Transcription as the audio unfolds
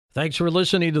Thanks for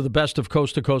listening to the Best of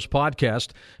Coast to Coast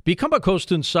podcast. Become a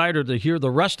Coast Insider to hear the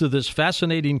rest of this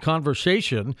fascinating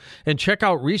conversation and check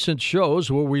out recent shows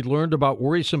where we learned about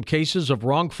worrisome cases of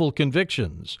wrongful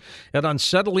convictions, an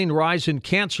unsettling rise in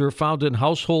cancer found in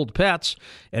household pets,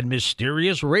 and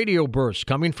mysterious radio bursts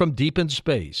coming from deep in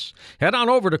space. Head on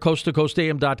over to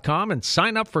coasttocoastam.com and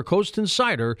sign up for Coast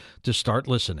Insider to start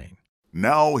listening.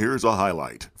 Now here's a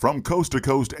highlight from Coast to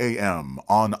Coast AM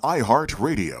on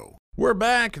iHeartRadio. We're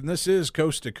back, and this is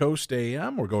Coast to Coast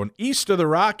AM. We're going east of the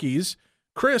Rockies.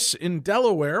 Chris in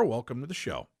Delaware, welcome to the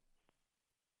show.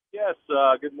 Yes,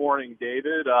 good morning,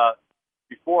 David.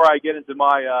 Before I get into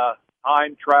my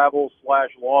time travel /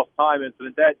 lost time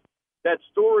incident, that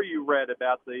story you read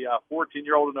about the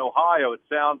 14-year-old in Ohio, it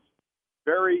sounds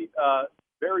very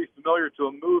familiar to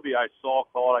a movie I saw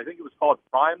I think it was called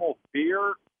Primal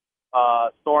Fear.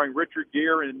 Starring Richard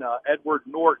Gere and Edward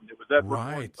Norton. It was Edward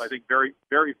Norton's, I think, very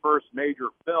first major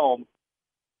film.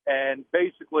 And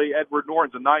basically, Edward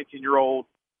Norton's a 19-year-old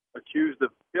accused of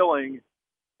killing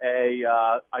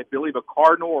I believe, a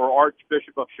cardinal or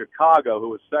archbishop of Chicago who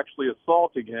was sexually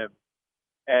assaulting him.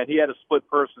 And he had a split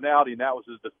personality, and that was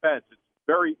his defense. It's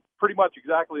pretty much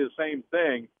exactly the same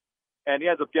thing. And he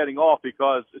ends up getting off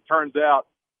because it turns out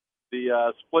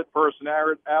the split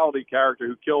personality character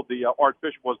who killed the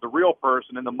archbishop was the real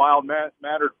person, and the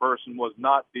mild-mannered person was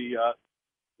not the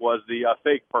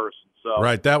fake person. So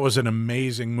right, that was an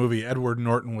amazing movie. Edward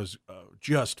Norton was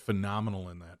just phenomenal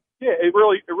in that. Yeah, it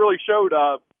really showed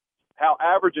how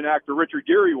average an actor Richard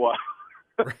Gere was.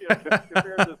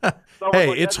 Hey,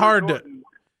 like it's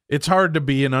hard to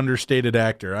be an understated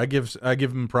actor. I give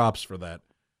him props for that.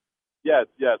 Yes.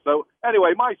 So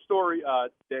anyway, my story,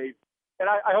 Dave. And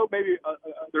I hope maybe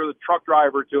there's a truck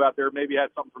driver or two out there maybe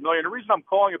had something familiar. And the reason I'm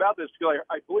calling about this is because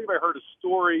I believe I heard a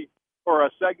story or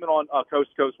a segment on Coast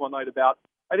to Coast one night about,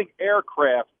 I think,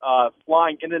 aircraft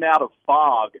flying in and out of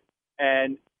fog.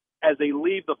 And as they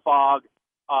leave the fog,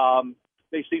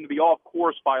 they seem to be off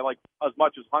course by like as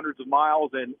much as hundreds of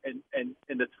miles. And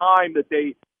the time that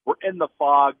they were in the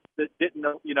fog that didn't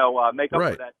make up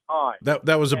for that time.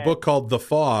 That was a book called The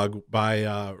Fog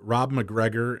by Rob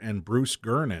McGregor and Bruce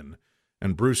Gernon.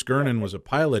 And Bruce Gernon was a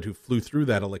pilot who flew through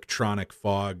that electronic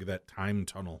fog, that time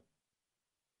tunnel.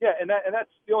 Yeah, and that's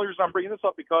the only reason I'm bringing this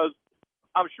up, because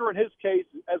I'm sure in his case,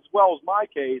 as well as my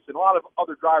case, and a lot of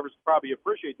other drivers probably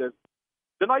appreciate this,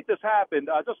 the night this happened,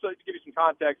 just to give you some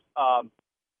context, I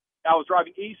was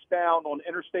driving eastbound on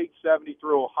Interstate 70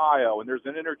 through Ohio, and there's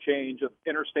an interchange of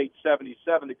Interstate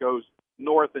 77 that goes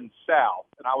north and south,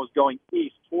 and I was going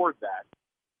east toward that.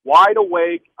 Wide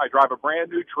awake, I drive a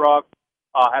brand-new truck,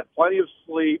 had plenty of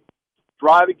sleep.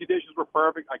 Driving conditions were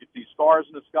perfect. I could see stars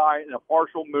in the sky and a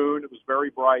partial moon. It was very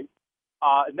bright.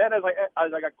 And then as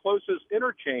I got close to this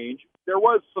interchange, there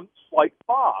was some slight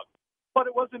fog, but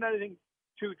it wasn't anything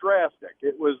too drastic.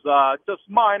 It was just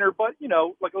minor, but,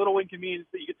 like a little inconvenience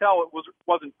that you could tell it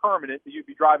wasn't permanent, that you'd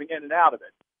be driving in and out of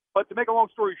it. But to make a long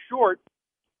story short,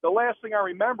 the last thing I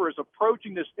remember is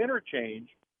approaching this interchange,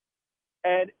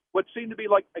 and what seemed to be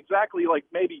exactly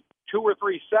maybe 2 or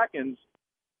 3 seconds,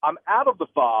 I'm out of the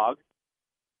fog,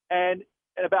 and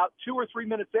about 2 or 3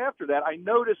 minutes after that, I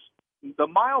noticed the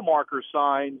mile marker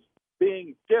signs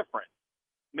being different,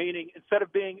 meaning instead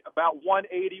of being about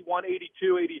 180,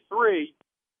 182, 83,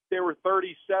 they were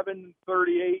 37,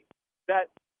 38, that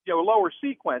lower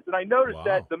sequence. And I noticed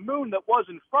that the moon that was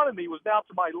in front of me was now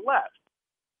to my left.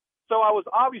 So I was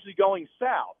obviously going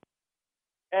south.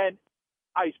 And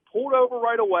I pulled over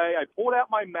right away. I pulled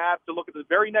out my map to look at the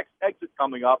very next exit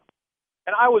coming up.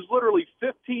 And I was literally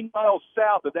 15 miles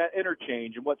south of that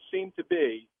interchange in what seemed to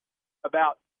be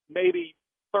about maybe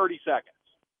 30 seconds.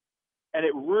 And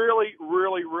it really,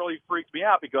 really, really freaked me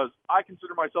out, because I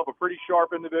consider myself a pretty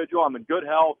sharp individual. I'm in good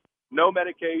health, no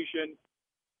medication.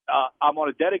 I'm on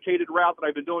a dedicated route that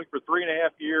I've been doing for 3.5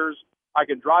 years. I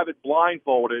can drive it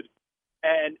blindfolded.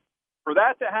 And for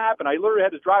that to happen, I literally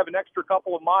had to drive an extra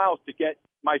couple of miles to get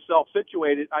myself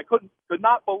situated. I could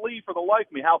not believe for the life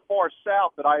of me how far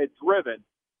south that I had driven.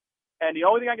 And the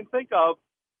only thing I can think of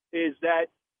is that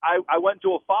I went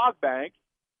to a fog bank,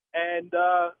 and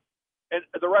the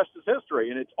rest is history.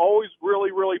 And it's always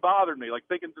really, really bothered me,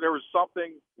 thinking that there was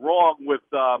something wrong with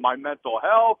my mental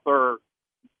health or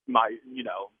my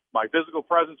physical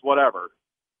presence, whatever.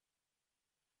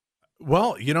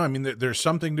 Well, there's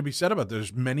something to be said about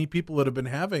there's many people that have been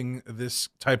having this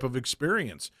type of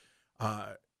experience.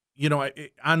 On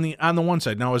the one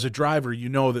side, now as a driver,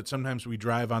 that sometimes we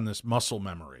drive on this muscle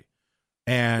memory,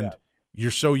 and you're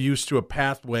so used to a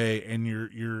pathway, and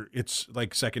it's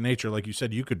like second nature. Like you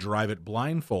said, you could drive it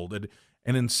blindfolded.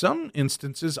 And in some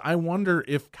instances, I wonder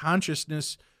if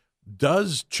consciousness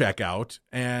does check out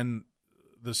and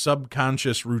the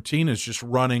subconscious routine is just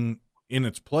running in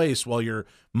its place while your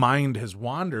mind has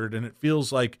wandered, and it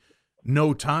feels like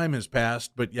no time has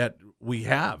passed, but yet we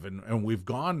have, and we've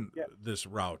gone this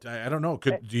route. I don't know.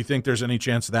 Do you think there's any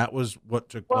chance that was what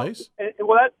took place?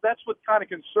 Well, that's what kind of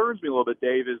concerns me a little bit,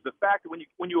 Dave, is the fact that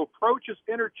when you approach this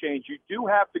interchange, you do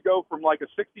have to go from like a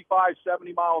 65,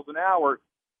 70 miles an hour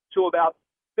to about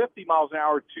 50 miles an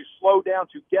hour to slow down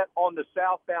to get on the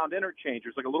southbound interchange.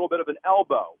 There's like a little bit of an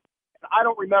elbow. And I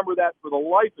don't remember that for the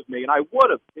life of me, and I would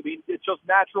have. I mean, it's just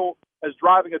natural as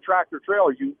driving a tractor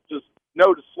trailer. You just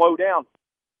know to slow down.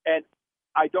 And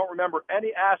I don't remember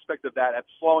any aspect of that, at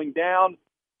slowing down,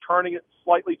 turning it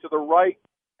slightly to the right,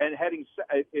 and heading.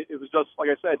 It was just, like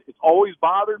I said, it's always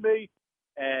bothered me.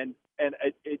 And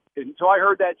until I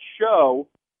heard that show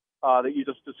that you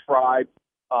just described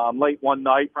late one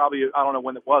night, probably, I don't know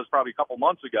when it was, probably a couple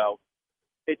months ago,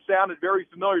 it sounded very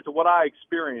familiar to what I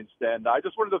experienced. And I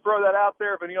just wanted to throw that out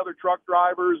there. If any other truck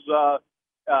drivers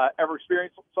ever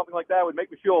experienced something like that, it would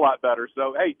make me feel a lot better.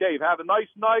 So, hey, Dave, have a nice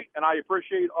night, and I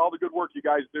appreciate all the good work you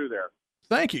guys do there.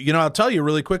 Thank you. I'll tell you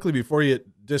really quickly before you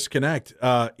disconnect,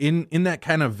 in that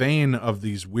kind of vein of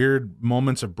these weird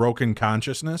moments of broken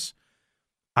consciousness,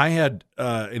 I had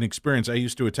an experience. I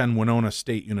used to attend Winona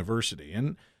State University,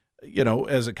 and,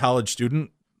 as a college student,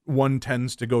 one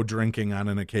tends to go drinking on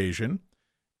an occasion.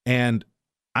 And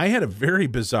I had a very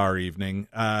bizarre evening.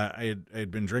 I had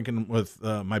been drinking with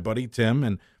my buddy Tim,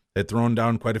 and had thrown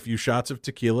down quite a few shots of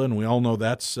tequila, and we all know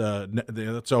that's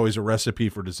always a recipe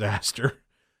for disaster.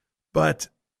 But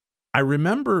I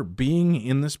remember being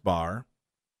in this bar,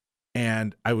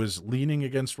 and I was leaning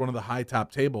against one of the high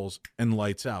top tables, and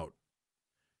lights out.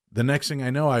 The next thing I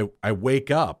know, I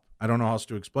wake up. I don't know how else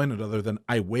to explain it other than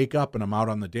I wake up and I'm out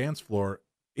on the dance floor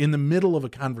in the middle of a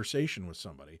conversation with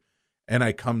somebody. And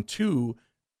I come to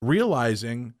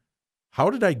realizing, how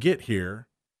did I get here?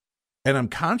 And I'm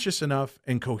conscious enough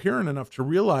and coherent enough to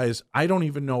realize I don't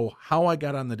even know how I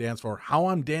got on the dance floor, how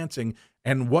I'm dancing,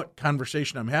 and what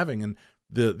conversation I'm having. And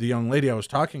the young lady I was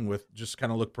talking with just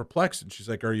kind of looked perplexed. And she's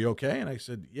like, "Are you okay?" And I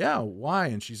said, "Yeah, why?"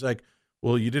 And she's like,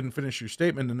 "Well, you didn't finish your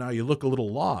statement, and now you look a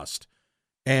little lost."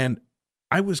 And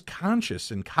I was conscious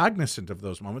and cognizant of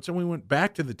those moments. And we went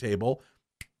back to the table,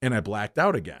 and I blacked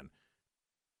out again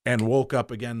and woke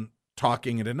up again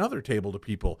talking at another table to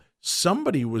people.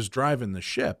 Somebody was driving the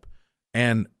ship,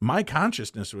 and my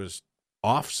consciousness was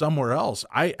off somewhere else.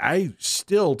 I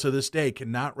still to this day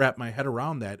cannot wrap my head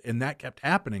around that. And that kept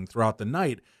happening throughout the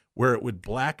night, where it would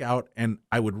black out and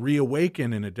I would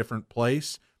reawaken in a different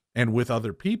place and with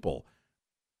other people.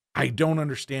 I don't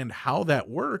understand how that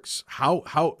works.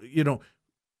 How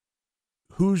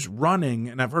who's running,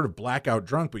 and I've heard of blackout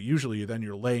drunk, but usually then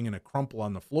you're laying in a crumple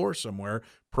on the floor somewhere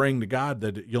praying to God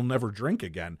that you'll never drink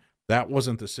again. That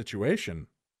wasn't the situation.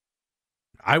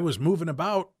 I was moving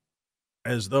about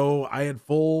as though I had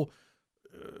full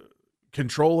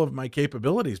control of my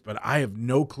capabilities, but I have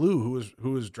no clue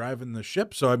who is driving the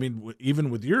ship. So, I mean, even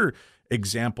with your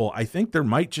example, I think there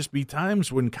might just be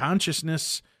times when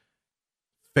consciousness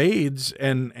fades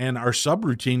and our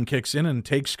subroutine kicks in and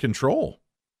takes control.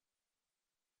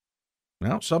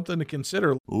 Well, something to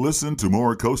consider. Listen to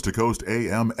more Coast to Coast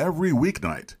AM every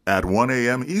weeknight at 1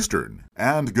 a.m. Eastern,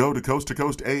 and go to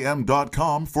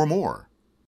coasttocoastam.com for more.